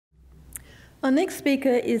Our next speaker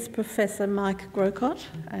is Professor Mike Grocott,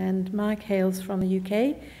 and Mike hails from the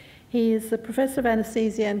UK. He is the Professor of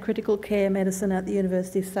Anaesthesia and Critical Care Medicine at the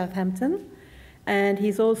University of Southampton, and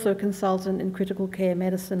he's also a consultant in Critical Care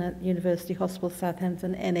Medicine at University Hospital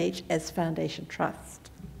Southampton NHS Foundation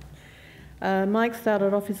Trust. Mike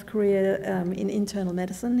started off his career in internal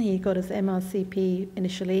medicine. He got his MRCP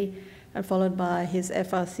initially, and followed by his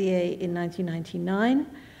FRCA in 1999.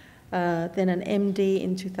 Then an MD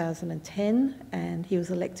in 2010, and he was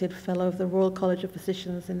elected Fellow of the Royal College of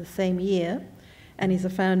Physicians in the same year, and he's a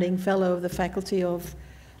founding Fellow of the Faculty of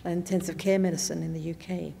Intensive Care Medicine in the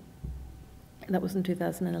UK. And that was in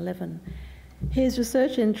 2011. His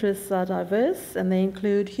research interests are diverse, and they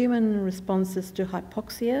include human responses to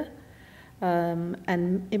hypoxia,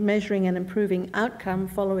 and measuring and improving outcome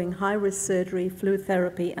following high-risk surgery, fluid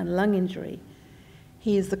therapy, and lung injury.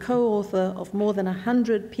 He is the co-author of more than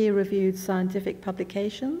 100 peer-reviewed scientific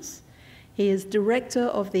publications. He is director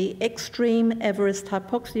of the Extreme Everest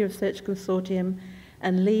Hypoxia Research Consortium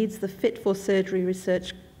and leads the Fit for Surgery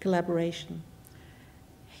Research Collaboration.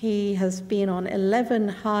 He has been on 11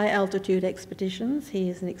 high-altitude expeditions. He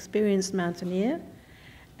is an experienced mountaineer,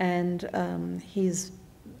 and he's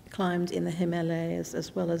climbed in the Himalayas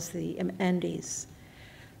as well as the Andes.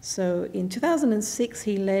 So in 2006,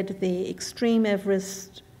 he led the Extreme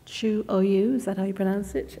Everest OU, is that how you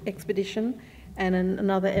pronounce it, expedition, and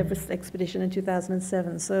another Everest expedition in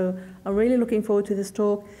 2007. So I'm really looking forward to this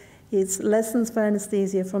talk. It's Lessons for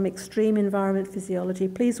Anaesthesia from Extreme Environment Physiology.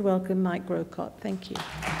 Please welcome Mike Grocott. Thank you.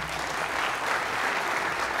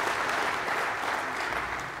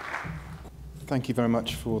 Thank you very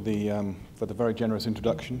much for the very generous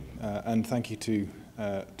introduction, and thank you to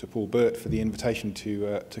Paul Burt for the invitation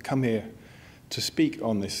to come here to speak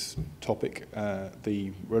on this topic,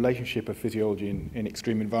 the relationship of physiology in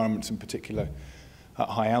extreme environments, in particular at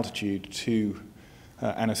high altitude, to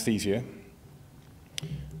anaesthesia,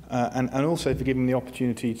 and also for giving me the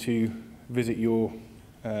opportunity to visit your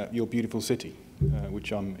beautiful city,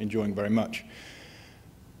 which I'm enjoying very much.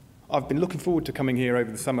 I've been looking forward to coming here over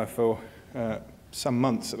the summer for some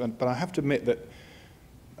months, but I have to admit that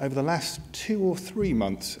over the last 2 or 3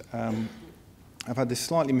 months, I've had this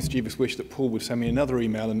slightly mischievous wish that Paul would send me another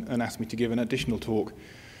email and ask me to give an additional talk,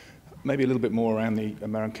 maybe a little bit more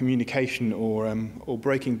around communication or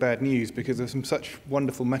breaking bad news, because there's some such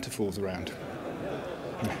wonderful metaphors around.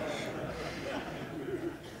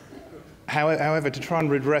 However, to try and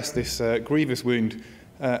redress this grievous wound,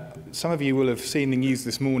 some of you will have seen the news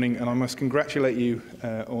this morning, and I must congratulate you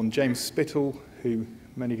on James Spittle, who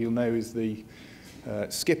many of you will know is the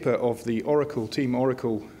skipper of the Team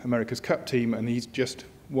Oracle America's Cup team, and he's just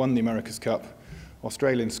won the America's Cup.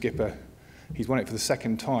 Australian skipper. He's won it for the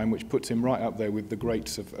second time, which puts him right up there with the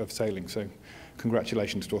greats of sailing. So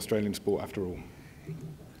congratulations to Australian sport after all.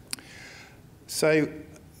 So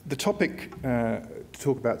the topic to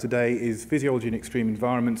talk about today is physiology in extreme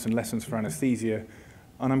environments and lessons for anaesthesia.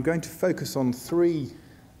 And I'm going to focus on 3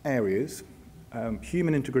 areas: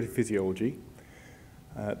 human integrative physiology,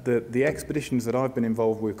 the expeditions that I've been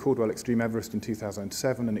involved with, Caldwell Extreme Everest in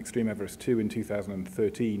 2007 and Extreme Everest 2 in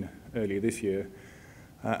 2013, earlier this year,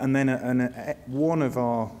 and then one of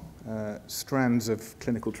our strands of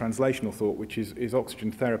clinical translational thought, which is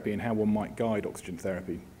oxygen therapy and how one might guide oxygen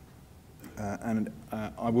therapy.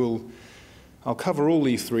 I'll cover all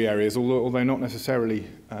these 3 areas, although not necessarily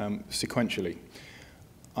sequentially.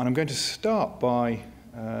 And I'm going to start by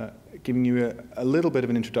giving you a little bit of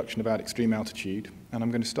an introduction about extreme altitude, and I'm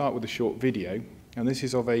going to start with a short video, and this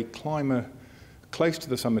is of a climber close to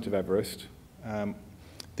the summit of Everest.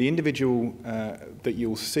 The individual that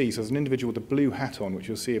you'll see, so there's an individual with a blue hat on, which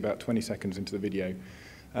you'll see about 20 seconds into the video,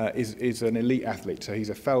 is an elite athlete. So he's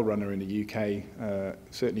a fell runner in the UK,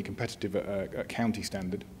 certainly competitive at county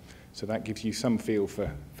standard, so that gives you some feel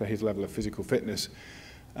for his level of physical fitness.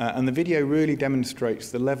 And the video really demonstrates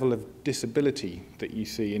the level of disability that you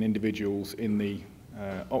see in individuals in the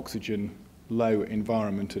oxygen-low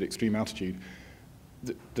environment at extreme altitude.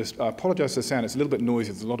 I apologise for the sound, it's a little bit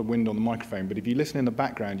noisy, there's a lot of wind on the microphone, but if you listen in the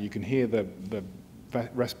background, you can hear the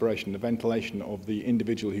respiration, the ventilation of the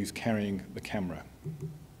individual who's carrying the camera.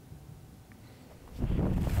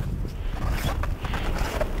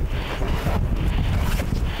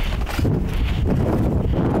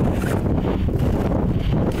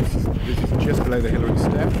 This is just below the Hillary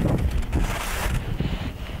Step.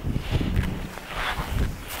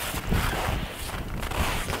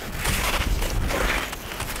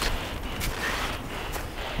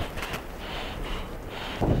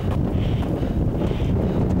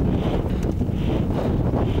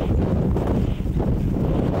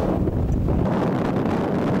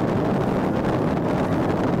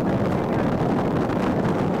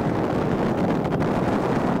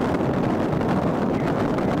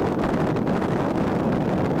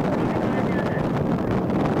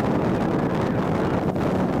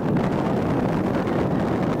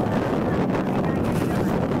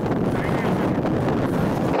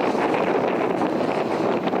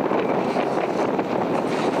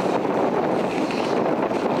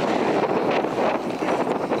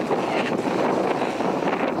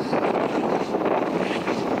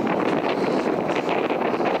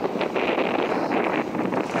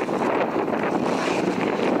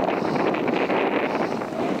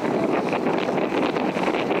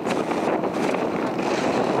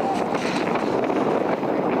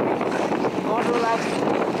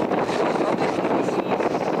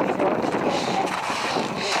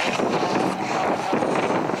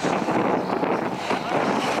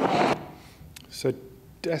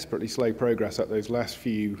 desperately slow progress up those last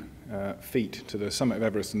few feet to the summit of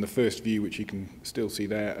Everest, and the first view, which you can still see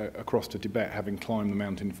there, across to Tibet, having climbed the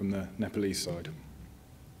mountain from the Nepalese side.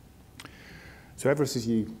 So Everest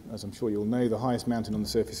is, as I'm sure you'll know, the highest mountain on the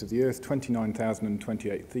surface of the Earth,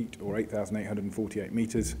 29,028 feet, or 8,848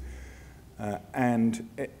 metres. And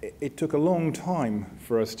it took a long time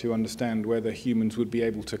for us to understand whether humans would be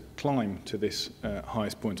able to climb to this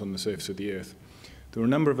highest point on the surface of the Earth. There were a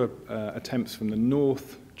number of attempts from the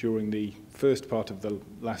north during the first part of the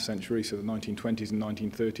last century, so the 1920s and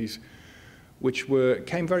 1930s, which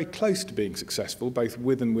came very close to being successful, both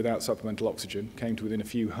with and without supplemental oxygen, came to within a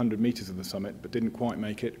few hundred metres of the summit, but didn't quite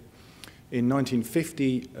make it. In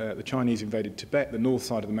 1950, the Chinese invaded Tibet. The north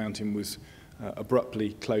side of the mountain was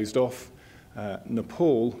abruptly closed off.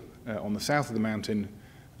 Nepal, on the south of the mountain,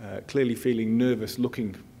 clearly feeling nervous,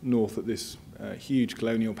 looking north at this huge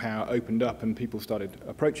colonial power, opened up and people started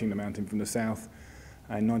approaching the mountain from the south.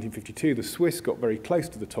 In 1952, the Swiss got very close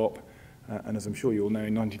to the top, and as I'm sure you all know,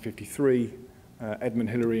 in 1953, Edmund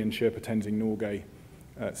Hillary and Sherpa Tenzing Norgay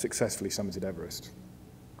successfully summited Everest.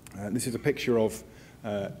 This is a picture of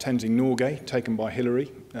Tenzing Norgay taken by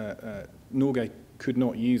Hillary. Norgay could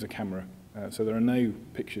not use a camera, so there are no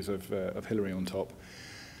pictures of Hillary on top.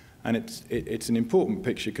 And it's an important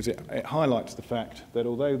picture because it highlights the fact that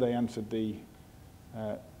although they answered the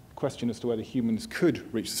question as to whether humans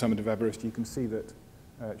could reach the summit of Everest, you can see that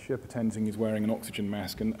Sherpa Tenzing is wearing an oxygen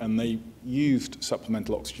mask, and they used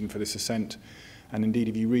supplemental oxygen for this ascent. And indeed,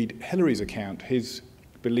 if you read Hillary's account, his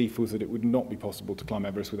belief was that it would not be possible to climb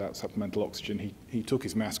Everest without supplemental oxygen. He took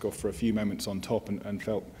his mask off for a few moments on top and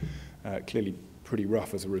felt clearly pretty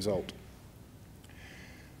rough as a result.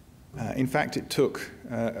 In fact, it took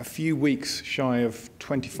a few weeks shy of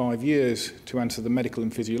 25 years to answer the medical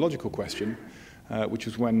and physiological question, which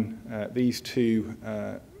was when these two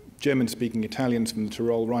German-speaking Italians from the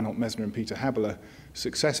Tyrol, Reinhold Messner and Peter Habeler,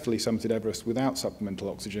 successfully summited Everest without supplemental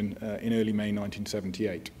oxygen in early May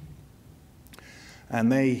 1978.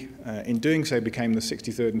 And they, in doing so, became the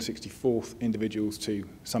 63rd and 64th individuals to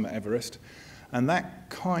summit Everest. And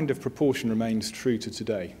that kind of proportion remains true to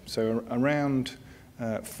today. So around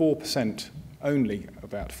 4%, only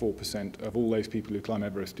about 4% of all those people who climb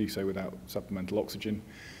Everest do so without supplemental oxygen.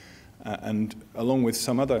 And along with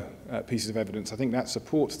some other pieces of evidence, I think that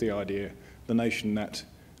supports the idea, the notion that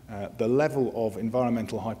the level of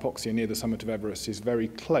environmental hypoxia near the summit of Everest is very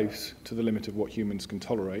close to the limit of what humans can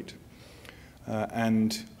tolerate.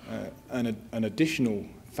 And an additional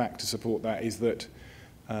fact to support that is that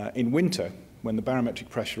in winter, when the barometric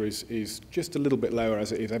pressure is just a little bit lower,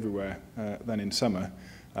 as it is everywhere, than in summer,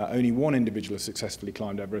 only one individual has successfully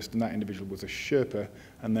climbed Everest, and that individual was a Sherpa,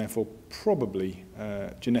 and therefore probably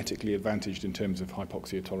genetically advantaged in terms of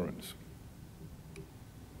hypoxia tolerance.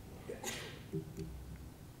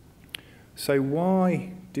 So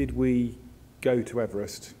why did we go to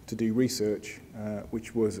Everest to do research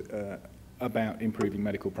which was about improving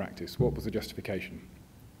medical practice? What was the justification?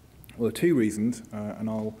 Well, there are two reasons, and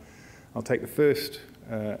I'll take the first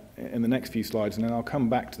in the next few slides, and then I'll come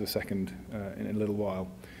back to the second in a little while.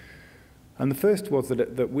 And the first was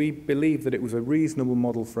that we believed that it was a reasonable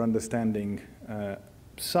model for understanding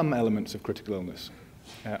some elements of critical illness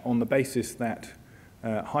on the basis that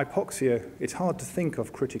hypoxia, it's hard to think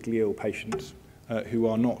of critically ill patients who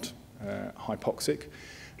are not hypoxic.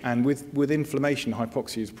 And with inflammation,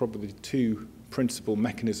 hypoxia is probably the two principal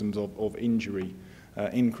mechanisms of injury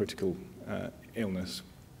in critical illness.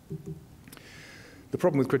 The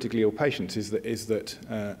problem with critically ill patients is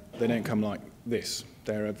that they don't come like this.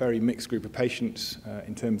 They're a very mixed group of patients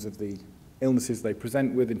in terms of the illnesses they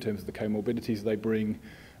present with, in terms of the comorbidities they bring,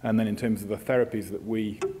 and then in terms of the therapies that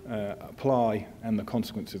we apply and the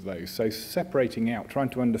consequences of those. So separating out, trying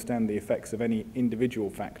to understand the effects of any individual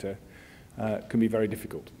factor can be very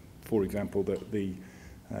difficult. For example, the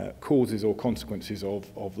causes or consequences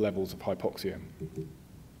of levels of hypoxia.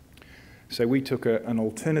 So we took an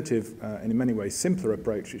alternative, and in many ways simpler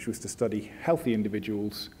approach, which was to study healthy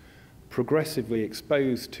individuals progressively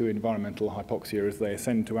exposed to environmental hypoxia as they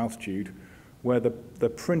ascend to altitude, where the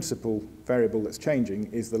principal variable that's changing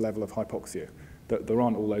is the level of hypoxia. That there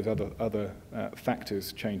aren't all those other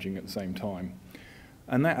factors changing at the same time.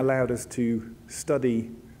 And that allowed us to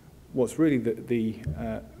study what's really the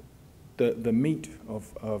meat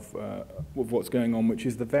of what's going on, which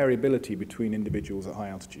is the variability between individuals at high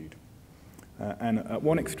altitude. And at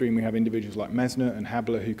one extreme, we have individuals like Messner and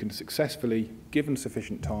Habeler who can successfully, given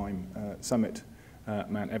sufficient time, summit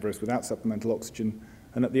Mount Everest without supplemental oxygen.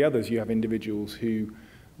 And at the others, you have individuals who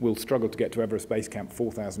will struggle to get to Everest Base Camp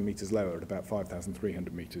 4,000 meters lower at about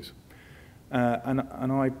 5,300 meters.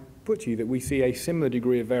 And I put to you that we see a similar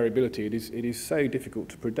degree of variability. It is so difficult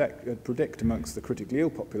to predict amongst the critically ill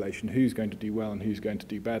population who's going to do well and who's going to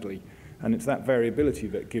do badly. And it's that variability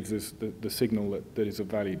that gives us the signal that is of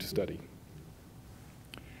value to study.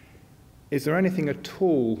 Is there anything at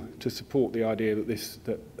all to support the idea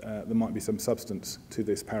that there might be some substance to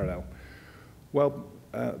this parallel? Well,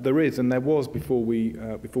 there is, and there was before we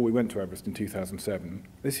went to Everest in 2007.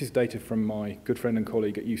 This is data from my good friend and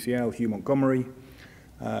colleague at UCL, Hugh Montgomery,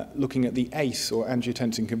 looking at the ACE, or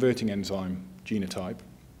angiotensin converting enzyme genotype.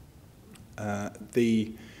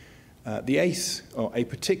 The ACE, or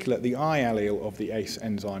the I allele of the ACE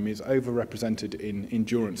enzyme is overrepresented in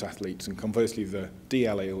endurance athletes, and conversely the D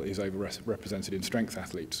allele is overrepresented in strength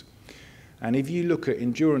athletes. And if you look at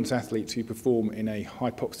endurance athletes who perform in a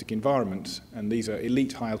hypoxic environment, and these are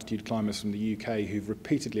elite high-altitude climbers from the UK who've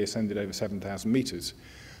repeatedly ascended over 7,000 metres,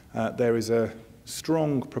 there is a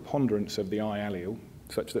strong preponderance of the I allele,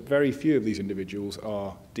 such that very few of these individuals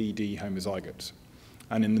are DD homozygotes.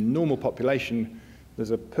 And in the normal population, there's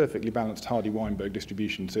a perfectly balanced Hardy-Weinberg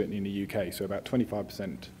distribution, certainly in the UK, so about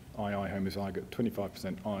 25% II homozygote,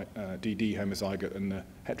 25% DD homozygote, and the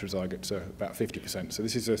heterozygotes are about 50%. So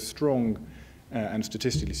this is a strong and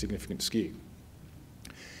statistically significant skew.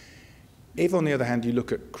 If, on the other hand, you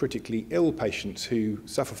look at critically ill patients who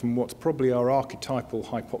suffer from what's probably our archetypal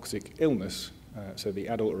hypoxic illness, so the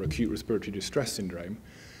adult or acute respiratory distress syndrome,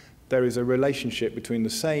 there is a relationship between the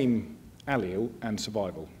same allele and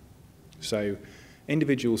survival. So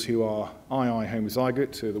individuals who are II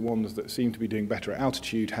homozygote, so the ones that seem to be doing better at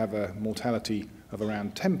altitude, have a mortality of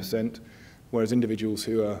around 10%, whereas individuals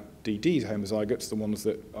who are DD homozygotes, the ones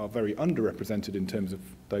that are very underrepresented in terms of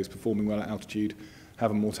those performing well at altitude,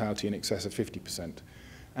 have a mortality in excess of 50%.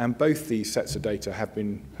 And both these sets of data have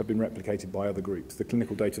been replicated by other groups. The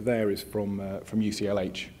clinical data there is from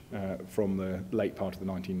UCLH from the late part of the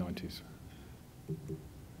 1990s.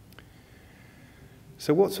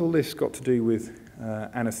 So what's all this got to do with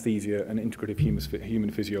anaesthesia and integrative human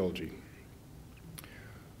physiology?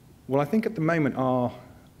 Well, I think at the moment our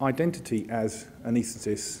identity as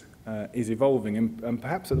anaesthetists is evolving, and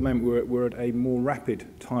perhaps at the moment we're at a more rapid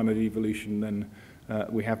time of evolution than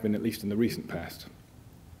we have been, at least in the recent past.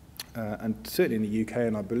 And certainly in the UK,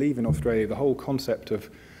 and I believe in Australia, the whole concept of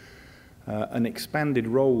an expanded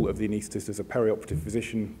role of the anaesthetist as a perioperative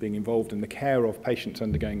physician being involved in the care of patients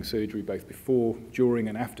undergoing surgery both before, during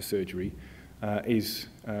and after surgery is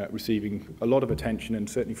receiving a lot of attention, and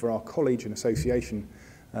certainly for our college and association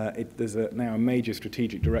there's now a major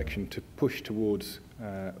strategic direction to push towards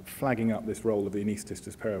flagging up this role of the anaesthetist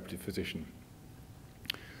as perioperative physician.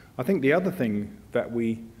 I think the other thing that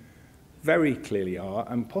we very clearly are,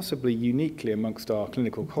 and possibly uniquely amongst our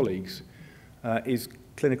clinical colleagues, is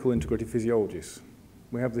clinical integrative physiologists.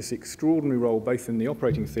 We have this extraordinary role both in the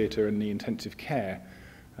operating theatre and the intensive care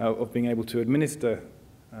of being able to administer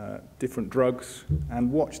different drugs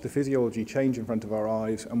and watch the physiology change in front of our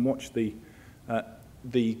eyes and watch the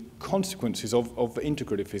consequences of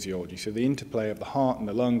integrative physiology, so the interplay of the heart and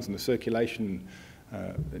the lungs and the circulation,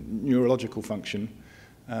 neurological function,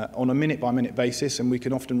 on a minute-by-minute basis, and we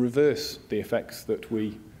can often reverse the effects that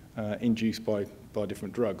we induce by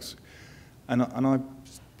different drugs. And I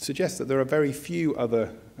suggest that there are very few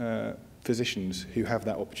other physicians who have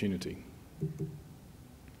that opportunity.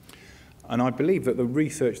 And I believe that the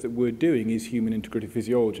research that we're doing is human integrative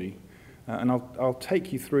physiology, and I'll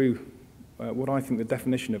take you through what I think the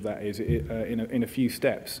definition of that is in a few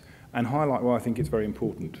steps, and highlight why I think it's very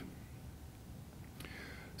important.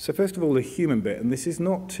 So first of all, the human bit, and this is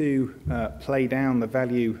not to play down the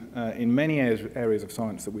value in many areas of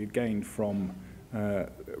science that we've gained from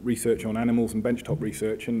research on animals and benchtop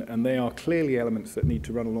research, and they are clearly elements that need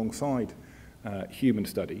to run alongside human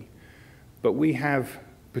study. But we have,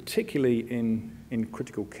 particularly in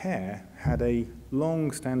critical care, had a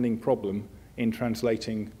long-standing problem in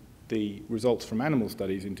translating the results from animal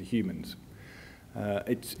studies into humans.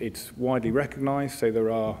 It's widely recognized, so there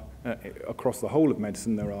are, across the whole of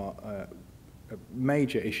medicine, there are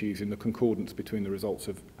major issues in the concordance between the results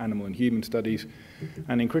of animal and human studies,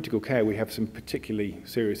 and in critical care we have some particularly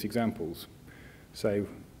serious examples. So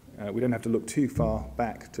we don't have to look too far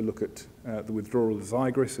back to look at the withdrawal of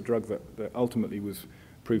Zygris, a drug that ultimately was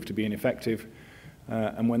proved to be ineffective.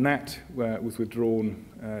 And when that was withdrawn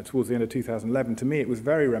towards the end of 2011, to me it was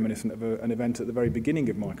very reminiscent of an event at the very beginning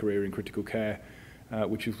of my career in critical care,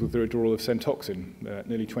 which was with the withdrawal of Centoxin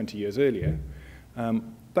nearly 20 years earlier,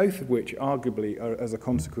 both of which arguably are as a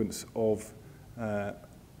consequence of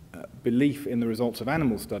belief in the results of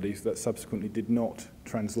animal studies that subsequently did not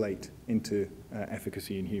translate into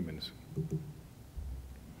efficacy in humans.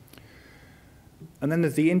 And then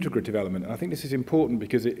there's the integrative element, and I think this is important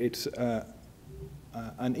because it's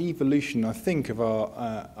an evolution, I think, of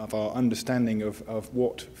our understanding of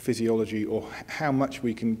what physiology, or how much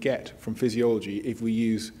we can get from physiology if we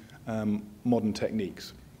use modern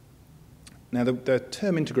techniques. Now, the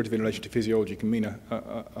term integrative in relation to physiology can mean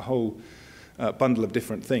a whole bundle of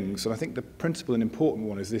different things, and I think the principal and important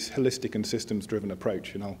one is this holistic and systems-driven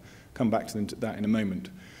approach, and I'll come back to that in a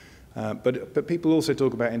moment. But people also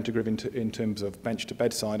talk about integrative in terms of bench to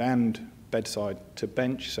bedside and bedside to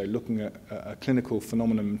bench, so looking at a clinical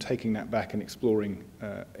phenomenon and taking that back and exploring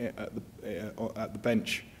at the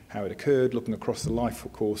bench how it occurred, looking across the life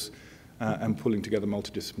course, and pulling together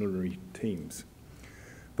multidisciplinary teams.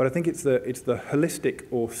 But I think it's the holistic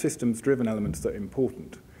or systems-driven elements that are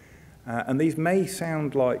important. And these may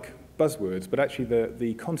sound like buzzwords, but actually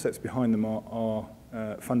the concepts behind them are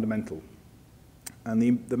fundamental. And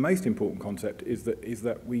the most important concept is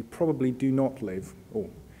that we probably do not live, or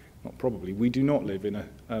not probably, we do not live in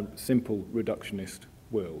a simple reductionist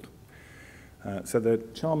world. So the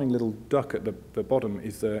charming little duck at the bottom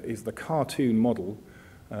is the cartoon model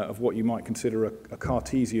of what you might consider a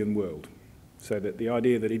Cartesian world. So that the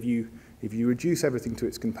idea that if you reduce everything to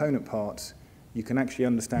its component parts, you can actually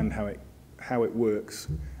understand how it works,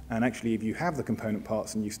 and actually if you have the component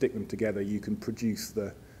parts and you stick them together, you can produce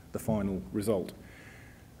the final result.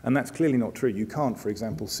 And that's clearly not true. You can't, for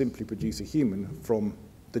example, simply produce a human from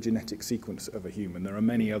the genetic sequence of a human. There are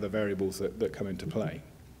many other variables that come into play.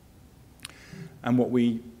 And what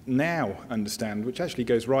we now understand, which actually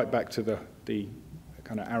goes right back to the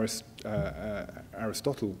kind of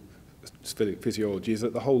Aristotle physiology, is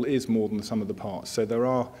that the whole is more than the sum of the parts. So there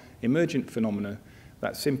are emergent phenomena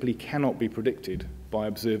that simply cannot be predicted by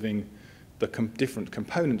observing the different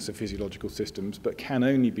components of physiological systems, but can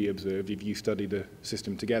only be observed if you study the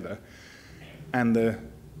system together. And the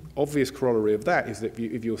obvious corollary of that is that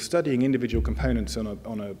if you're studying individual components on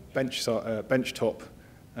a benchtop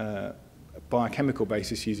biochemical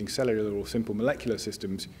basis using cellular or simple molecular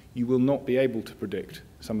systems, you will not be able to predict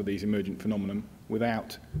some of these emergent phenomena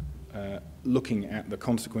without looking at the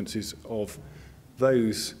consequences of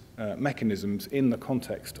those mechanisms in the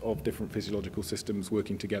context of different physiological systems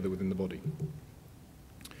working together within the body.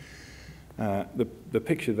 The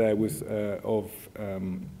picture there was of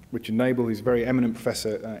Richard Nabel, who's a very eminent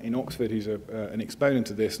professor in Oxford, who's an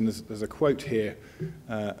exponent of this, and there's a quote here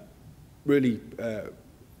really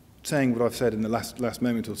saying what I've said in the last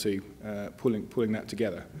moment or two, pulling that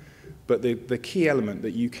together. But the key element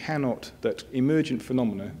that emergent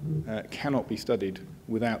phenomena cannot be studied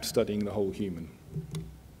without studying the whole human.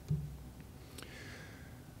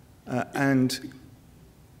 And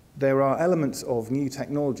there are elements of new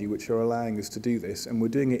technology which are allowing us to do this, and we're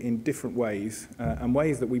doing it in different ways, and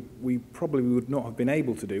ways that we probably would not have been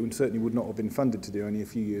able to do, and certainly would not have been funded to do only a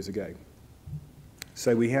few years ago.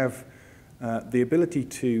 So we have the ability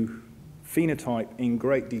to phenotype in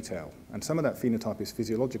great detail, and some of that phenotype is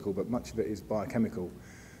physiological, but much of it is biochemical.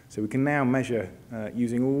 So we can now measure,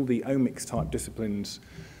 using all the omics-type disciplines,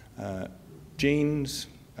 genes,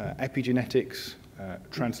 epigenetics,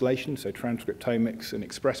 translation, so transcriptomics, and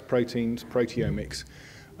expressed proteins, proteomics,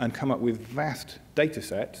 and come up with vast data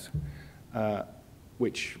sets,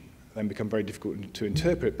 which then become very difficult to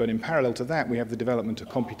interpret. But in parallel to that, we have the development of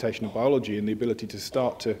computational biology and the ability to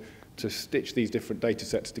start to stitch these different data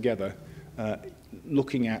sets together,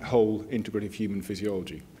 looking at whole integrative human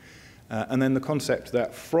physiology. And then the concept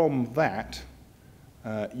that from that,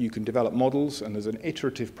 you can develop models, and there's an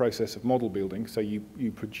iterative process of model building. So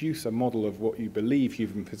you produce a model of what you believe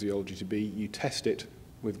human physiology to be, you test it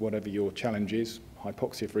with whatever your challenge is,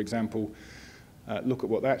 hypoxia, for example, look at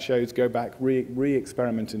what that shows, go back,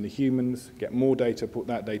 re-experiment in the humans, get more data, put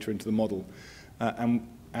that data into the model.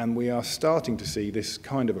 And we are starting to see this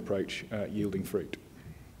kind of approach yielding fruit.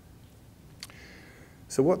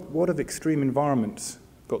 So what have extreme environments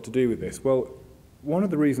got to do with this? Well, one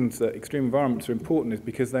of the reasons that extreme environments are important is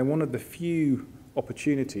because they're one of the few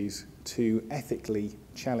opportunities to ethically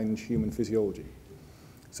challenge human physiology.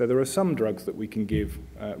 So there are some drugs that we can give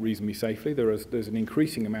reasonably safely. There's an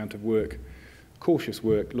increasing amount of work, cautious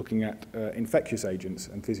work, looking at infectious agents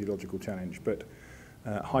and physiological challenge. But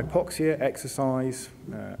hypoxia, exercise,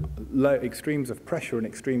 low extremes of pressure and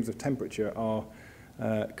extremes of temperature are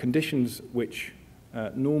conditions which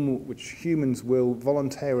humans will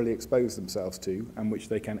voluntarily expose themselves to, and which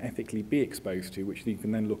they can ethically be exposed to, which you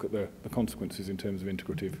can then look at the consequences in terms of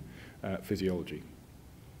integrative physiology.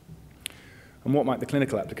 And what might the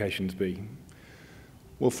clinical applications be?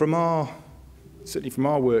 Well, certainly from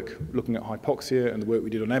our work looking at hypoxia and the work we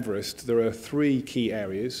did on Everest, there are three key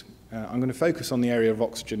areas. I'm going to focus on the area of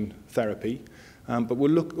oxygen therapy, But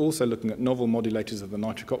we're also looking at novel modulators of the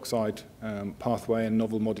nitric oxide pathway and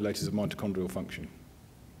novel modulators of mitochondrial function.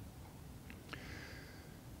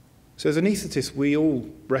 So as anaesthetists, we all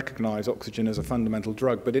recognise oxygen as a fundamental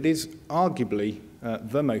drug, but it is arguably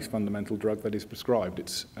the most fundamental drug that is prescribed.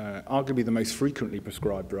 It's arguably the most frequently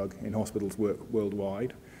prescribed drug in hospitals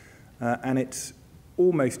worldwide, and it's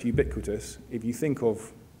almost ubiquitous. If you think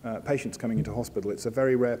of patients coming into hospital, it's a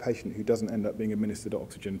very rare patient who doesn't end up being administered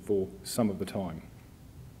oxygen for some of the time.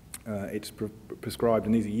 It's prescribed,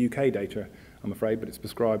 and these are UK data, I'm afraid, but it's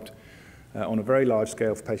prescribed on a very large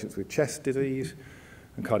scale for patients with chest disease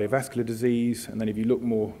and cardiovascular disease. And then if you look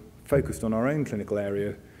more focused on our own clinical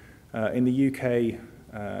area, in the UK,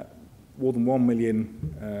 more than 1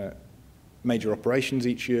 million major operations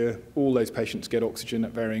each year. All those patients get oxygen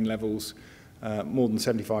at varying levels, more than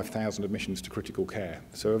 75,000 admissions to critical care.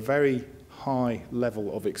 So a very high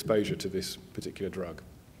level of exposure to this particular drug.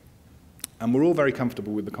 And we're all very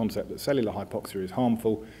comfortable with the concept that cellular hypoxia is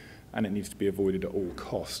harmful and it needs to be avoided at all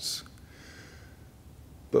costs.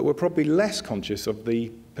 But we're probably less conscious of the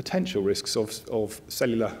potential risks of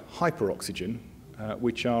cellular hyperoxygen,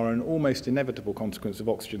 which are an almost inevitable consequence of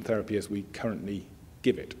oxygen therapy as we currently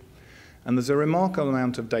give it. And there's a remarkable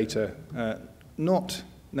amount of data, not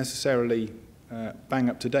necessarily bang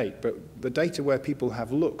up to date, but the data where people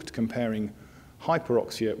have looked comparing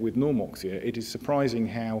hyperoxia with normoxia, it is surprising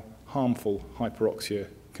how harmful hyperoxia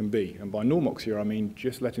can be. And by normoxia, I mean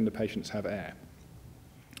just letting the patients have air.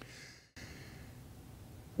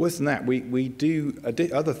 Worse than that, we do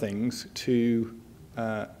other things to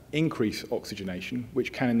increase oxygenation,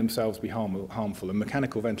 which can in themselves be harmful, and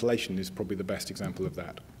mechanical ventilation is probably the best example of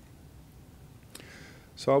that.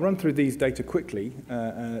 So I'll run through these data quickly.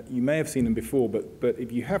 You may have seen them before, but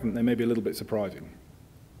if you haven't, they may be a little bit surprising.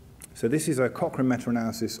 So this is a Cochrane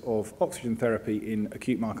meta-analysis of oxygen therapy in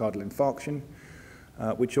acute myocardial infarction,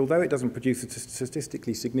 which, although it doesn't produce a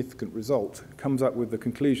statistically significant result, comes up with the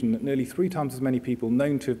conclusion that nearly 3 times as many people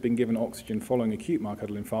known to have been given oxygen following acute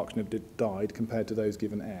myocardial infarction have died compared to those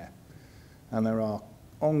given air. And there are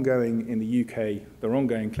ongoing, in the UK, there are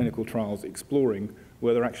ongoing clinical trials exploring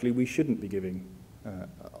whether actually we shouldn't be giving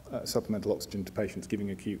supplemental oxygen to patients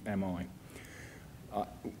giving acute MI.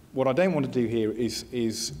 What I don't want to do here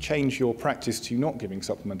is change your practice to not giving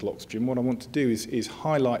supplemental oxygen. What I want to do is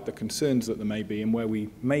highlight the concerns that there may be and where we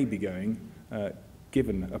may be going,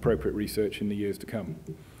 given appropriate research in the years to come.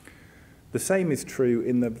 The same is true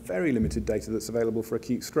in the very limited data that's available for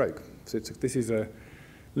acute stroke. So this is a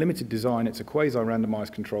limited design. It's a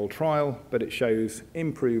quasi-randomized controlled trial, but it shows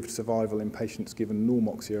improved survival in patients given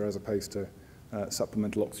normoxia as opposed to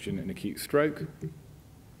supplemental oxygen in acute stroke.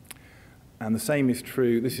 And the same is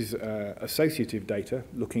true, this is associative data,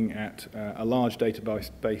 looking at a large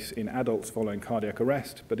database in adults following cardiac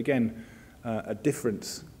arrest, but again, a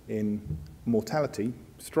difference in mortality,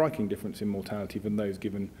 striking difference in mortality than those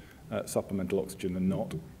given supplemental oxygen and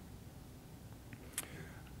not.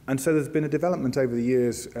 And so there's been a development over the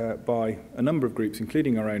years by a number of groups,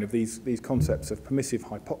 including our own, of these concepts of permissive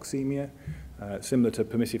hypoxemia, similar to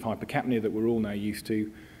permissive hypercapnia that we're all now used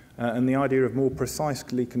to, and the idea of more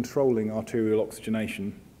precisely controlling arterial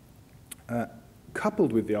oxygenation,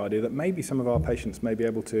 coupled with the idea that maybe some of our patients may be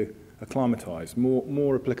able to acclimatise,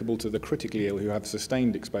 more applicable to the critically ill who have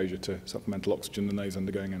sustained exposure to supplemental oxygen than those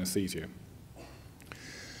undergoing anaesthesia.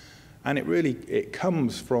 And it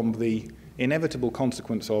comes from the inevitable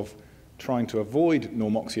consequence of trying to avoid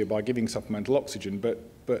normoxia by giving supplemental oxygen,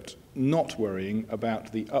 but not worrying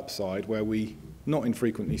about the upside where we not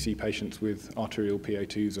infrequently see patients with arterial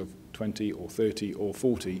PO2s of 20 or 30 or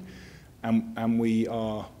 40, and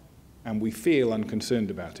we feel unconcerned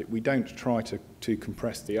about it. We don't try to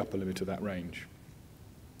compress the upper limit of that range.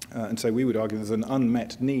 And so we would argue there's an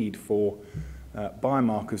unmet need for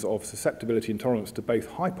biomarkers of susceptibility and tolerance to both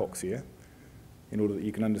hypoxia, in order that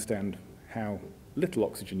you can understand how little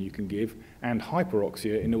oxygen you can give, and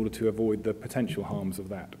hyperoxia in order to avoid the potential harms of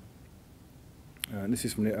that. And this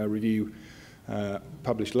is from a review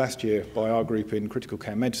published last year by our group in critical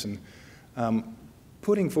care medicine,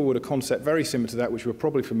 putting forward a concept very similar to that which we're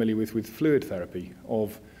probably familiar with fluid therapy,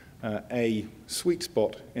 of a sweet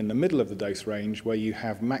spot in the middle of the dose range where you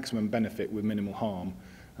have maximum benefit with minimal harm,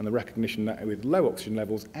 and the recognition that with low oxygen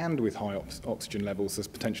levels and with high oxygen levels there's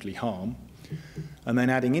potentially harm. And then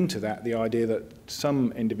adding into that the idea that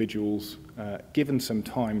some individuals, given some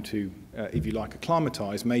time to, if you like,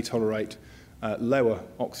 acclimatise, may tolerate lower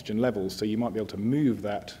oxygen levels, so you might be able to move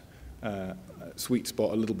that sweet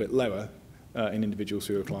spot a little bit lower in individuals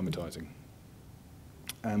who are acclimatising.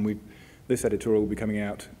 And this editorial will be coming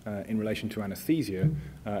out in relation to anaesthesia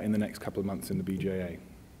in the next couple of months in the BJA.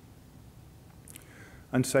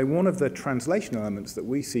 And so one of the translational elements that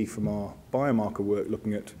we see from our biomarker work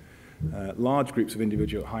looking at large groups of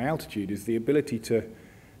individuals at high altitude is the ability to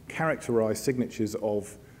characterize signatures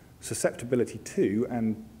of susceptibility to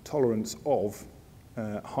and tolerance of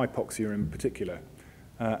hypoxia in particular.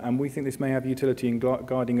 And we think this may have utility in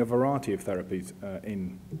guiding a variety of therapies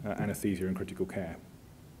in anaesthesia and critical care.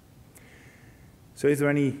 So is there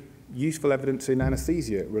any useful evidence in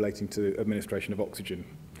anaesthesia relating to administration of oxygen?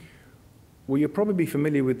 Well, you're probably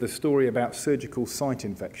familiar with the story about surgical site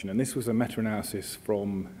infection, and this was a meta-analysis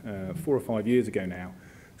from 4 or 5 years ago now,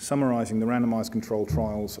 summarizing the randomized control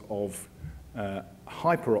trials of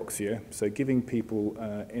hyperoxia, so giving people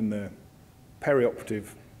in the perioperative,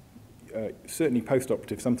 certainly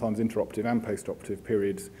post-operative, sometimes intraoperative and post-operative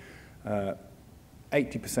periods,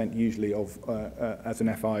 80% usually of as an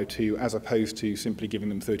FiO2, as opposed to simply giving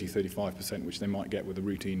them 30-35%, which they might get with a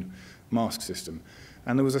routine mask system.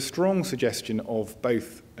 And there was a strong suggestion of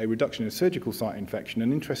both a reduction in surgical site infection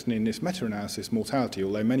and, interestingly, in this meta-analysis, mortality,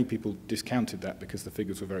 although many people discounted that because the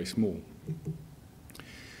figures were very small.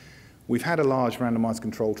 We've had a large randomized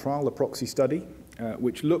control trial, the proxy study,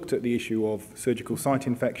 which looked at the issue of surgical site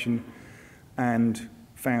infection and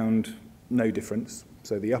found no difference.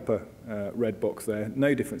 So the upper red box there,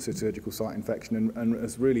 no difference in surgical site infection, and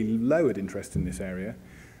has really lowered interest in this area.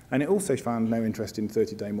 And it also found no interest in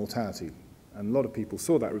 30-day mortality. And a lot of people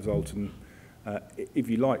saw that result and, if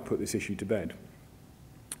you like, put this issue to bed.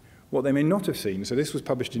 What they may not have seen, so this was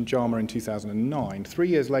published in JAMA in 2009. 3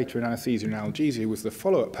 years later in Anaesthesia and Analgesia was the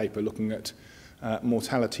follow-up paper looking at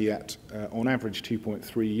mortality at, on average,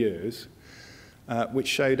 2.3 years, which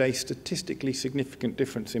showed a statistically significant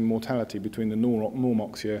difference in mortality between the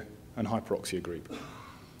normoxia and hyperoxia group.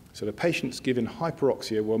 So the patients given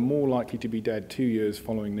hyperoxia were more likely to be dead 2 years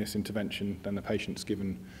following this intervention than the patients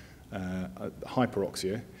given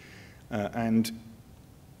hyperoxia. And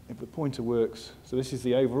if the pointer works, so this is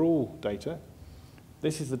the overall data.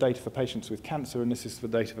 This is the data for patients with cancer, and this is the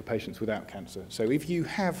data for patients without cancer. So if you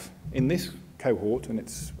have, in this cohort, and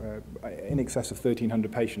it's in excess of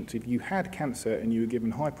 1,300 patients, if you had cancer and you were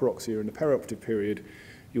given hyperoxia in the perioperative period,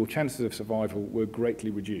 your chances of survival were greatly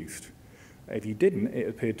reduced. If you didn't, it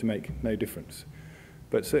appeared to make no difference.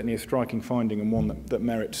 But certainly a striking finding and one that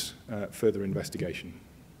merits further investigation.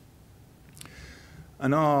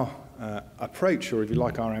 And our approach, or if you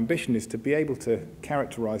like, our ambition, is to be able to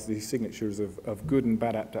characterize these signatures of good and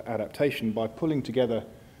bad adaptation by pulling together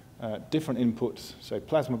different inputs, so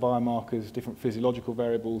plasma biomarkers, different physiological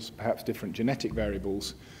variables, perhaps different genetic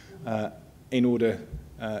variables, in order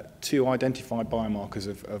to identify biomarkers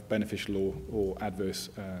of beneficial or adverse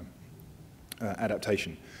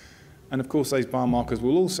adaptation. And of course, those biomarkers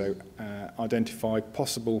will also identify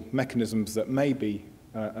possible mechanisms that may be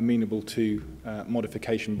amenable to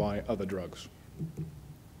modification by other drugs.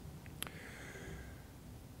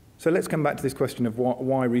 So let's come back to this question of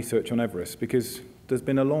why research on Everest, because there's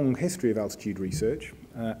been a long history of altitude research,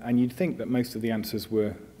 and you'd think that most of the answers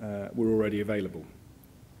were already available.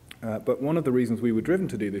 But one of the reasons we were driven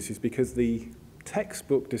to do this is because the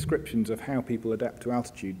textbook descriptions of how people adapt to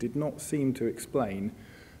altitude did not seem to explain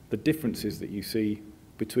the differences that you see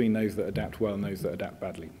between those that adapt well and those that adapt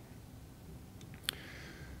badly.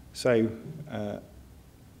 So,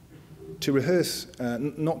 to rehearse,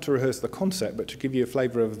 not to rehearse the concept, but to give you a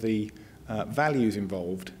flavour of the values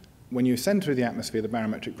involved, when you ascend through the atmosphere, the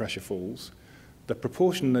barometric pressure falls. The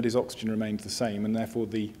proportion that is oxygen remains the same, and therefore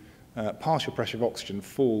the partial pressure of oxygen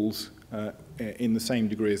falls in the same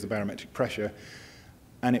degree as the barometric pressure.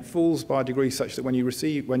 And it falls by a degree such that when you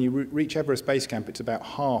reach Everest Base Camp, it's about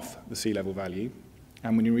half the sea level value.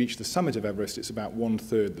 And when you reach the summit of Everest, it's about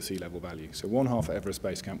 1/3 the sea level value. So 1/2 at Everest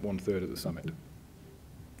Base Camp, 1/3 at the summit.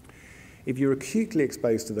 If you're acutely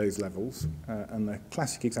exposed to those levels, and the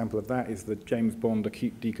classic example of that is the James Bond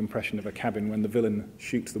acute decompression of a cabin when the villain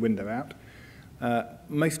shoots the window out,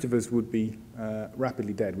 most of us would be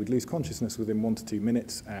rapidly dead. We'd lose consciousness within 1 to 2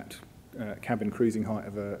 minutes at cabin cruising height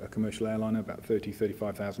of a commercial airliner, about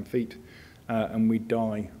 35,000 feet, and we'd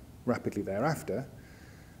die rapidly thereafter.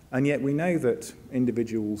 And yet we know that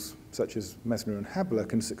individuals such as Mesmer and Habler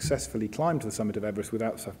can successfully climb to the summit of Everest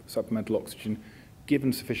without supplemental oxygen,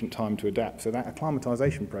 given sufficient time to adapt. So that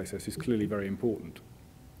acclimatization process is clearly very important.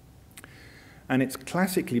 And it's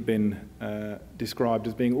classically been described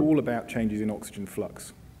as being all about changes in oxygen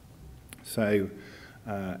flux. So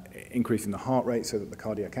increasing the heart rate so that the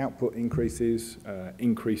cardiac output increases,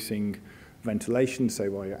 increasing ventilation, so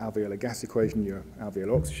by your alveolar gas equation, your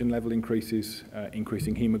alveolar oxygen level increases,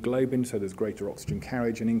 increasing hemoglobin, so there's greater oxygen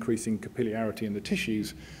carriage, and increasing capillarity in the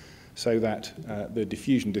tissues, so that the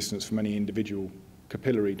diffusion distance from any individual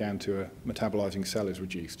capillary down to a metabolizing cell is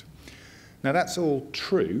reduced. Now that's all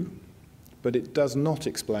true, but it does not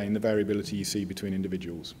explain the variability you see between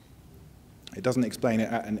individuals. It doesn't explain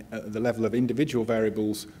it at the level of individual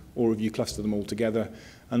variables or if you cluster them all together.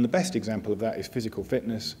 And the best example of that is physical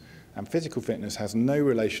fitness. And physical fitness has no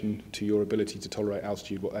relation to your ability to tolerate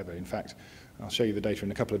altitude whatever. In fact, I'll show you the data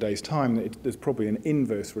in a couple of days' time. There's probably an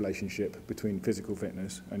inverse relationship between physical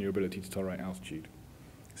fitness and your ability to tolerate altitude.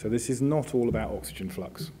 So this is not all about oxygen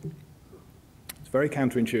flux. It's very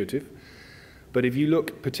counterintuitive. But if you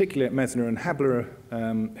look particularly at Mesner and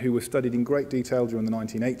Habler, who were studied in great detail during the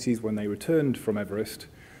 1980s when they returned from Everest,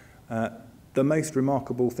 the most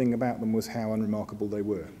remarkable thing about them was how unremarkable they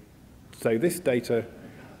were. So this data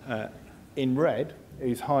in red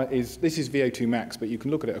this is VO2 max, but you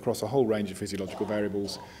can look at it across a whole range of physiological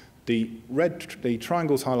variables. The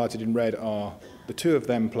triangles highlighted in red are the two of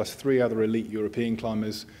them plus 3 other elite European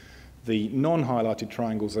climbers. The non-highlighted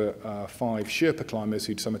triangles are 5 Sherpa climbers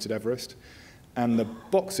who'd summited Everest. And the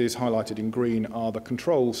boxes highlighted in green are the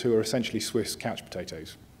controls, who are essentially Swiss couch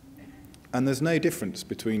potatoes. And there's no difference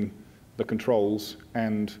between the controls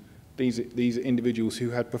and these individuals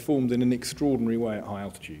who had performed in an extraordinary way at high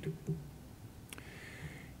altitude.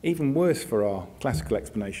 Even worse for our classical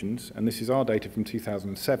explanations, and this is our data from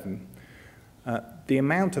 2007, the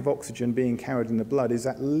amount of oxygen being carried in the blood is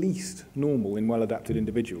at least normal in well-adapted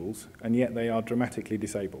individuals, and yet they are dramatically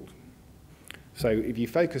disabled. So if you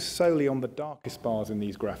focus solely on the darkest bars in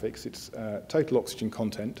these graphics, it's total oxygen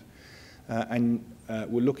content, and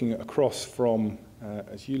we're looking at across from,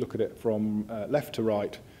 as you look at it, from left to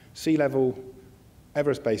right, sea level,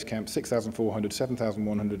 Everest Base Camp, 6,400,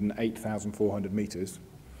 7,100, and 8,400 meters.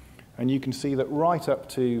 And you can see that right up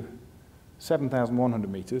to 7,100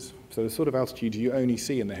 meters, so the sort of altitude you only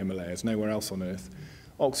see in the Himalayas, nowhere else on Earth,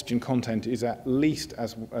 oxygen content is at least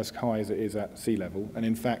as high as it is at sea level, and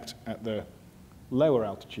in fact, at the lower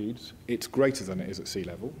altitudes, it's greater than it is at sea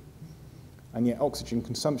level, and yet oxygen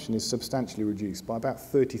consumption is substantially reduced by about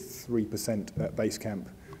 33% at base camp,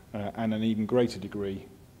 and an even greater degree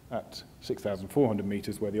at 6,400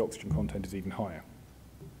 meters, where the oxygen content is even higher.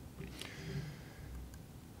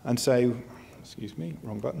 And so, excuse me,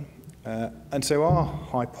 wrong button. And so our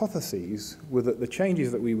hypotheses were that the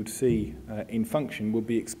changes that we would see in function would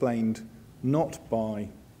be explained not by,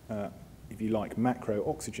 if you like, macro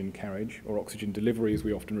oxygen carriage, or oxygen delivery as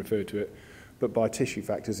we often refer to it, but by tissue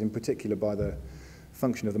factors, in particular by the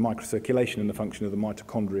function of the microcirculation and the function of the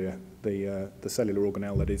mitochondria, the cellular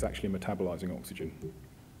organelle that is actually metabolizing oxygen.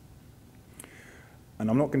 And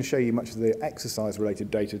I'm not going to show you much of the exercise-related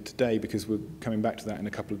data today because we're coming back to that in a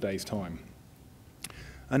couple of days' time.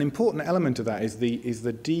 An important element of that is the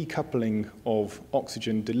decoupling of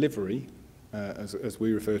oxygen delivery, as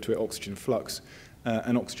we refer to it, oxygen flux,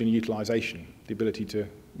 and oxygen utilization, the ability to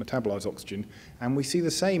metabolize oxygen. And we see the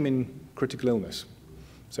same in critical illness.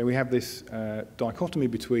 So we have this dichotomy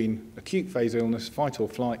between acute phase illness, fight or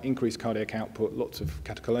flight, increased cardiac output, lots of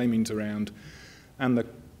catecholamines around, and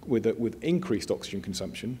with increased oxygen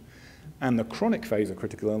consumption, and the chronic phase of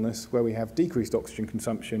critical illness, where we have decreased oxygen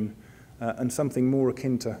consumption and something more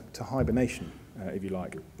akin to hibernation, if you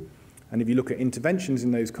like. And if you look at interventions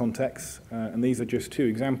in those contexts, and these are just 2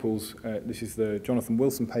 examples, this is the Jonathan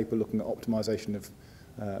Wilson paper looking at optimization of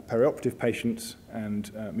perioperative patients,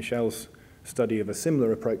 and Michelle's study of a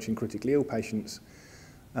similar approach in critically ill patients.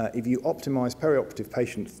 If you optimize perioperative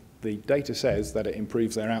patients, the data says that it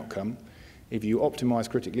improves their outcome. If you optimize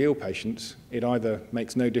critically ill patients, it either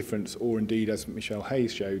makes no difference or indeed, as Michelle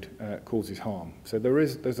Hayes showed, causes harm. So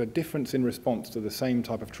there's a difference in response to the same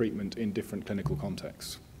type of treatment in different clinical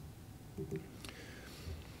contexts.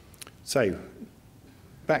 So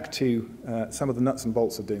back to some of the nuts and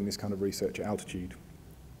bolts of doing this kind of research at altitude.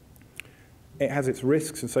 It has its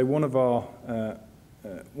risks, and so one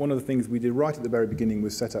of the things we did right at the very beginning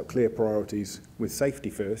was set up clear priorities with safety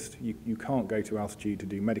first. You can't go to altitude to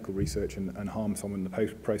do medical research and harm someone in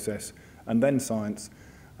the process, and then science,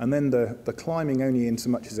 and then the climbing only in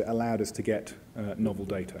so much as it allowed us to get novel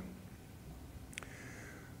data.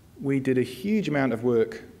 We did a huge amount of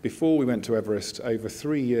work before we went to Everest over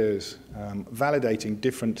 3 years, validating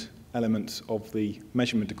different elements of the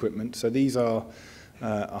measurement equipment. So these are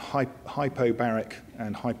hypobaric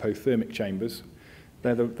and hypothermic chambers.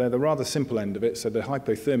 They're the rather simple end of it. So the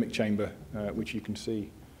hypothermic chamber, which you can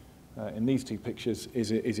see in these 2 pictures,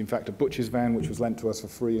 is in fact a butcher's van, which was lent to us for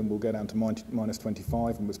free and will go down to minus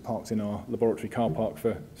 25 and was parked in our laboratory car park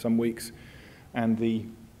for some weeks. And the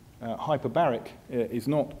hyperbaric is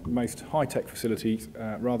not the most high-tech facility,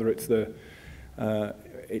 rather it's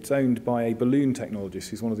It's owned by a balloon technologist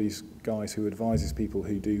who's one of these guys who advises people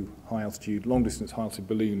who do high-altitude, long-distance high-altitude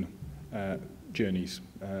balloon journeys,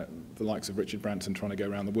 the likes of Richard Branson trying to go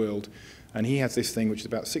around the world. And he has this thing which is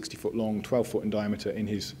about 60 foot long, 12 foot in diameter in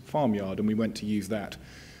his farmyard, and we went to use that.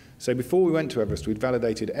 So before we went to Everest, we'd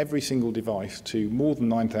validated every single device to more than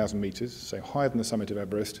 9,000 meters, so higher than the summit of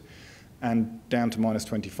Everest, and down to minus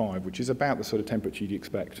 25, which is about the sort of temperature you'd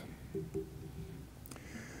expect.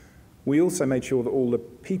 We also made sure that all the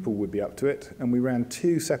people would be up to it, and we ran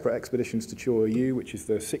 2 separate expeditions to Choyu, which is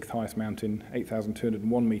the 6th highest mountain,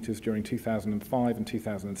 8,201 meters during 2005 and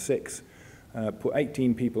 2006. Put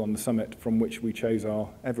 18 people on the summit, from which we chose our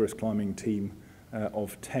Everest climbing team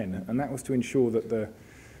of 10, and that was to ensure that the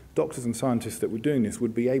doctors and scientists that were doing this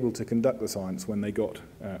would be able to conduct the science when they got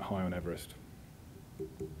high on Everest.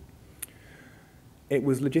 It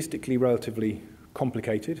was logistically relatively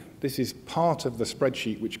complicated. This is part of the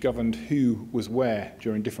spreadsheet which governed who was where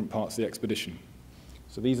during different parts of the expedition.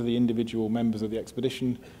 So these are the individual members of the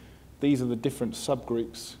expedition. These are the different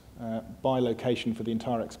subgroups by location for the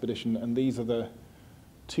entire expedition, and these are the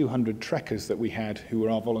 200 trekkers that we had who were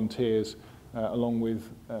our volunteers, along with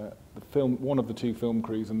one of the 2 film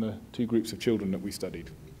crews and the 2 groups of children that we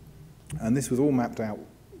studied. And this was all mapped out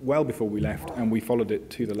well before we left, and we followed it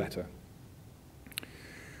to the letter.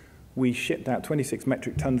 We shipped out 26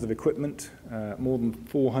 metric tons of equipment, more than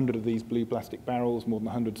 400 of these blue plastic barrels, more than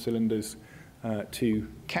 100 cylinders, to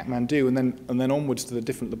Kathmandu, and then onwards to the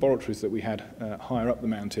different laboratories that we had higher up the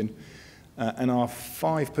mountain. And our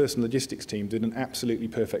 5-person logistics team did an absolutely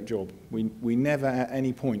perfect job. We never at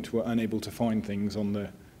any point were unable to find things on the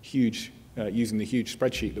huge, using the huge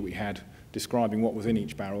spreadsheet that we had describing what was in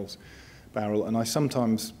each barrel. And I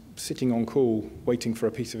sometimes, sitting on call, waiting for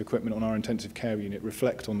a piece of equipment on our intensive care unit,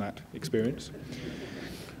 reflect on that experience.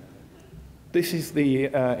 This is the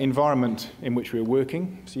environment in which we were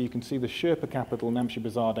working. So you can see the Sherpa capital, Namche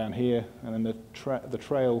Bazaar, down here, and then the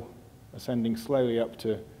trail ascending slowly up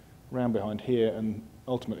to round behind here, and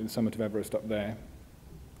ultimately the summit of Everest up there.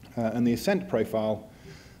 And the ascent profile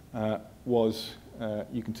was,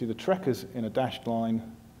 you can see the trekkers in a dashed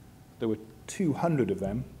line. There were 200 of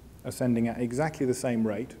them, ascending at exactly the same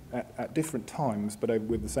rate, at different times, but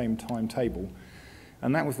with the same timetable.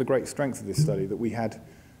 And that was the great strength of this study, that we had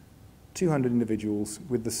 200 individuals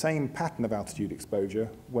with the same pattern of altitude exposure,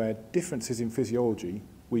 where differences in physiology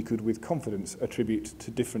we could with confidence attribute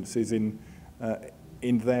to differences in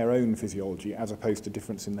their own physiology, as opposed to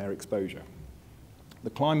difference in their exposure.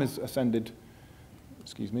 The climbers ascended,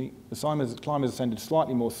 climbers ascended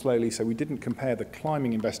slightly more slowly, so we didn't compare the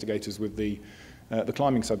climbing investigators with the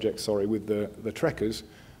climbing subjects, with the trekkers,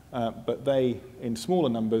 but they, in smaller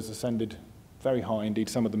numbers, ascended very high, indeed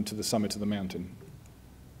some of them to the summit of the mountain.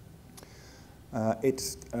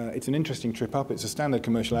 It's an interesting trip up. It's a standard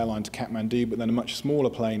commercial airline to Kathmandu, but then a much smaller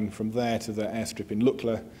plane from there to the airstrip in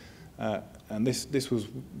Lukla. And this was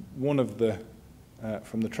one of the,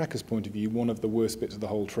 from the trekkers' point of view, one of the worst bits of the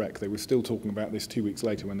whole trek. They were still talking about this 2 weeks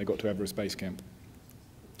later when they got to Everest Base Camp.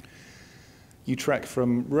 You trek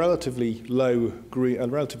from a relatively low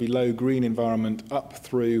green environment up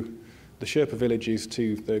through the Sherpa villages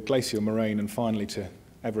to the glacial moraine and finally to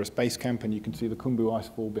Everest Base Camp, and you can see the Khumbu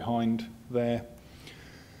Icefall behind there.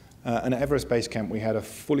 And at Everest Base Camp we had a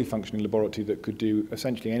fully functioning laboratory that could do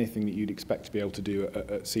essentially anything that you'd expect to be able to do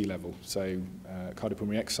at sea level. So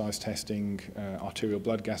cardiopulmonary exercise testing, arterial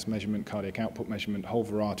blood gas measurement, cardiac output measurement, a whole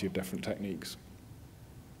variety of different techniques.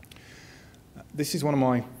 This is one of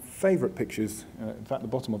my favourite pictures. In fact, the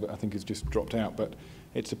bottom of it I think has just dropped out, but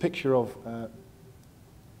it's a picture of, a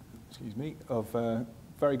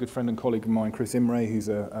very good friend and colleague of mine, Chris Imre, who's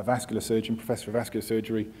a vascular surgeon, professor of vascular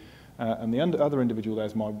surgery. And the other individual there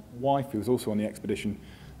is my wife, who was also on the expedition,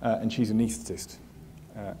 and she's an anaesthetist.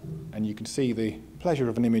 And you can see the pleasure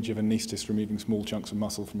of an image of an anaesthetist removing small chunks of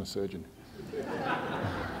muscle from a surgeon.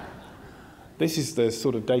 This is the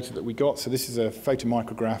sort of data that we got. So this is a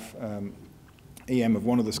photomicrograph EM of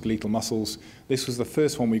one of the skeletal muscles. This was the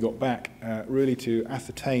first one we got back, really to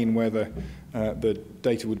ascertain whether the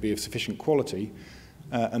data would be of sufficient quality.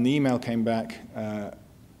 And the email came back,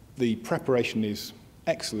 the preparation is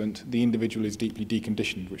excellent, the individual is deeply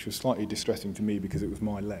deconditioned, which was slightly distressing to me because it was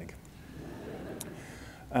my leg.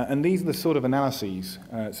 And these are the sort of analyses.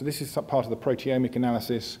 So this is part of the proteomic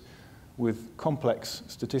analysis with complex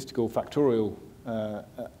statistical factorial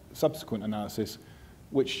subsequent analysis,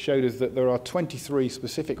 which showed us that there are 23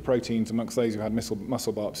 specific proteins amongst those who had muscle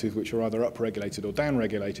biopsies which are either upregulated or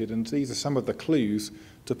downregulated, and these are some of the clues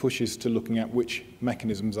to push us to looking at which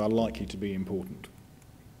mechanisms are likely to be important.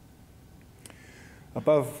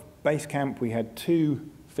 Above base camp, we had 2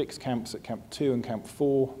 fixed camps at Camp 2 and Camp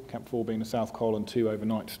 4 being the South Col and 2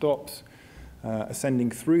 overnight stops, ascending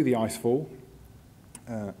through the icefall.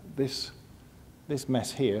 This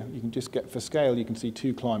mess here, you can just get, for scale, you can see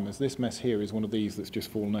 2 climbers. This mess here is one of these that's just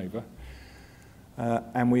fallen over.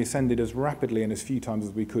 And we ascended as rapidly and as few times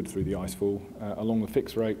as we could through the icefall, along the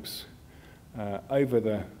fixed ropes, over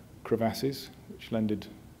the crevasses, which lended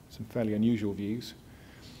some fairly unusual views,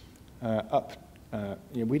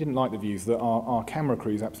 we didn't like the views. Our camera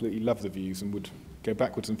crews absolutely loved the views and would go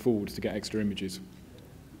backwards and forwards to get extra images.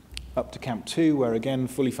 Up to Camp 2, where again,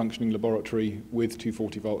 fully functioning laboratory with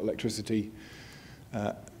 240-volt electricity,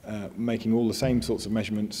 making all the same sorts of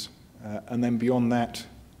measurements. And then beyond that,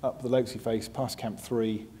 up the Loxie face, past Camp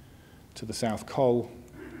 3 to the South Col,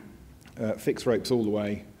 fixed ropes all the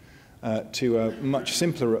way, to a much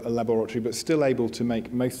simpler laboratory, but still able to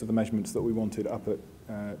make most of the measurements that we wanted up at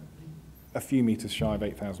a few metres shy of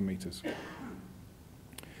 8,000 metres.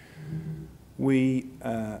 We,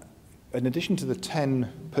 in addition to the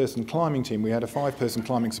 10-person climbing team, we had a 5-person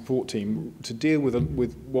climbing support team to deal with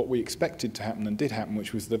what we expected to happen and did happen,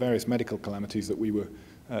 which was the various medical calamities that we were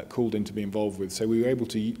called in to be involved with. So we were able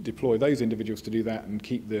to deploy those individuals to do that and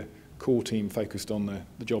keep the core team focused on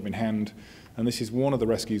the job in hand. And this is one of the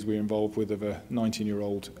rescues we were involved with of a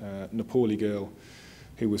 19-year-old Nepali girl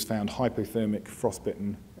who was found hypothermic,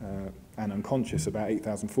 frostbitten, and unconscious about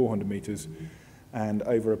 8,400 metres, and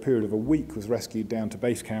over a period of a week was rescued down to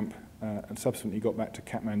base camp and subsequently got back to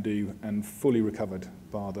Kathmandu and fully recovered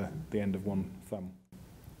bar the end of one thumb.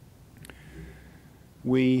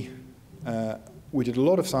 We did a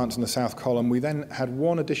lot of science in the South Column. We then had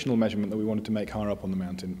one additional measurement that we wanted to make higher up on the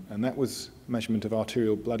mountain, and that was measurement of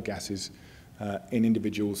arterial blood gases in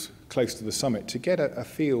individuals close to the summit to get a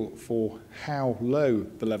feel for how low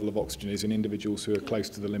the level of oxygen is in individuals who are close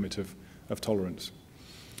to the limit of tolerance.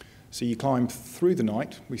 So you climb through the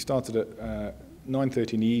night. We started at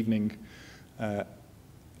 9:30 in the evening.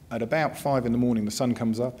 At about 5 in the morning, the sun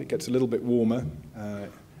comes up. It gets a little bit warmer,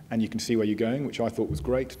 and you can see where you're going, which I thought was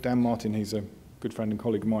great. Dan Martin, who's a good friend and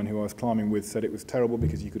colleague of mine who I was climbing with, said it was terrible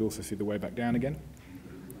because you could also see the way back down again.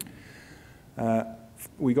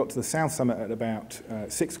 We got to the south summit at about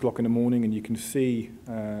 6 o'clock in the morning, and you can see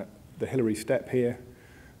the Hillary Step here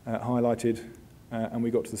highlighted, and we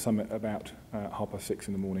got to the summit about 6:30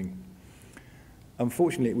 in the morning.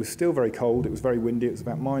 Unfortunately, it was still very cold. It was very windy. It was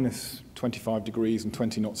about minus 25 degrees and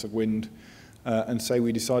 20 knots of wind, and so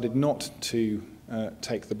we decided not to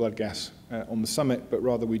take the blood gas on the summit, but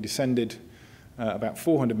rather we descended about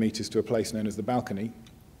 400 metres to a place known as the balcony,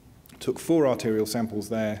 took 4 arterial samples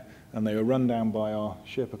there, and they were run down by our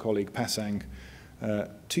Sherpa colleague Pasang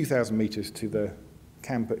 2,000 metres to the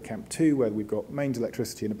camp at Camp 2, where we've got mains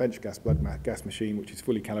electricity and a bench gas blood gas machine, which is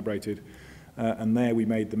fully calibrated, and there we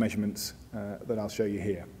made the measurements that I'll show you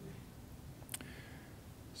here.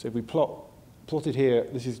 So if we plotted here,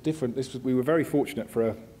 this is different. We were very fortunate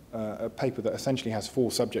for a paper that essentially has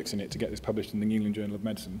 4 subjects in it to get this published in the New England Journal of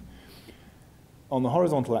Medicine. On the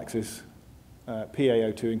horizontal axis,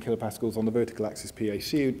 PaO2 in kilopascals, on the vertical axis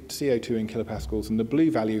PaCO2 in kilopascals, and the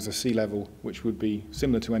blue values are sea level, which would be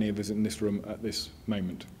similar to any of us in this room at this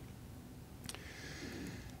moment.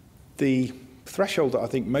 The threshold that I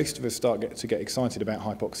think most of us start to get excited about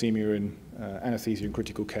hypoxemia in anaesthesia and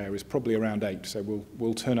critical care is probably around 8, so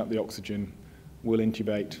we'll turn up the oxygen, we'll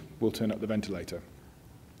intubate, we'll turn up the ventilator.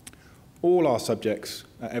 All our subjects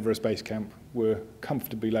at Everest Base Camp were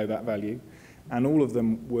comfortably below that value, and all of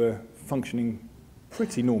them were functioning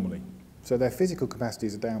pretty normally. So their physical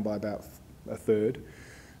capacities are down by about a third,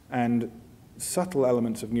 and subtle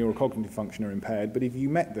elements of neurocognitive function are impaired, but if you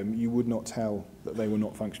met them, you would not tell that they were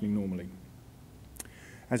not functioning normally.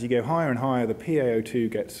 As you go higher and higher, the PaO2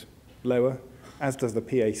 gets lower, as does the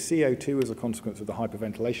PaCO2 as a consequence of the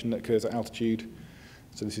hyperventilation that occurs at altitude.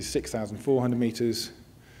 So this is 6,400 metres,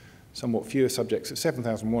 somewhat fewer subjects at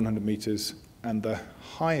 7,100 metres, and the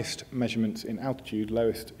highest measurements in altitude,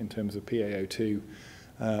 lowest in terms of PaO2,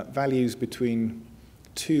 values between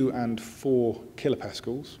 2 and 4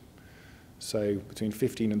 kilopascals, so between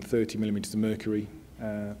 15 and 30 millimetres of mercury,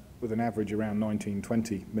 with an average around 19,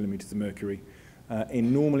 20 millimetres of mercury.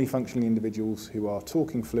 In normally functioning individuals who are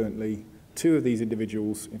talking fluently, 2 of these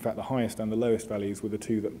individuals, in fact the highest and the lowest values, were the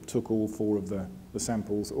 2 that took all 4 of the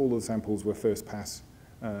samples. All of the samples were first pass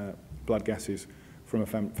blood gases from a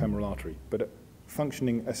femoral artery, but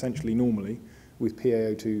functioning essentially normally with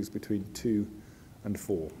PaO2s between 2 and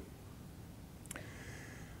 4.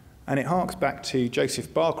 And it harks back to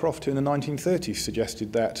Joseph Barcroft, who in the 1930s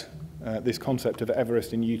suggested that this concept of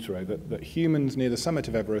Everest in utero, that humans near the summit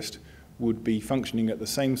of Everest would be functioning at the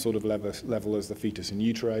same sort of level as the fetus in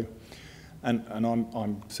utero. and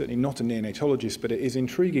I'm certainly not a neonatologist, but it is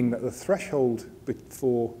intriguing that the threshold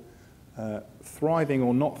for thriving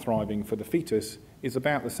or not thriving for the fetus is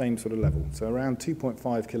about the same sort of level. So around 2.5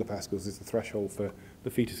 kilopascals is the threshold for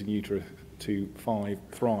the fetus in utero to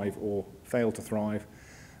thrive or fail to thrive.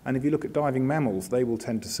 And if you look at diving mammals, they will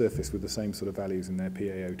tend to surface with the same sort of values in their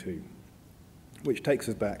PaO2, which takes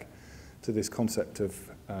us back to this concept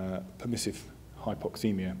of permissive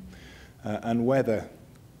hypoxemia, and whether,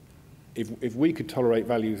 if we could tolerate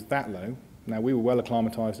values that low, now we were well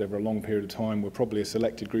acclimatized over a long period of time, we're probably a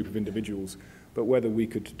selected group of individuals, but whether we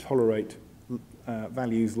could tolerate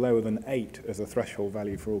values lower than 8 as a threshold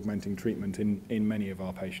value for augmenting treatment in many of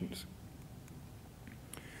our patients.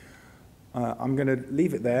 I'm going to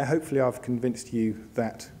leave it there. Hopefully I've convinced you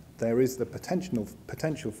that there is the potential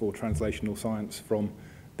for translational science from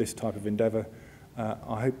this type of endeavour.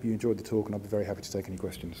 I hope you enjoyed the talk, and I'll be very happy to take any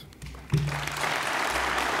questions.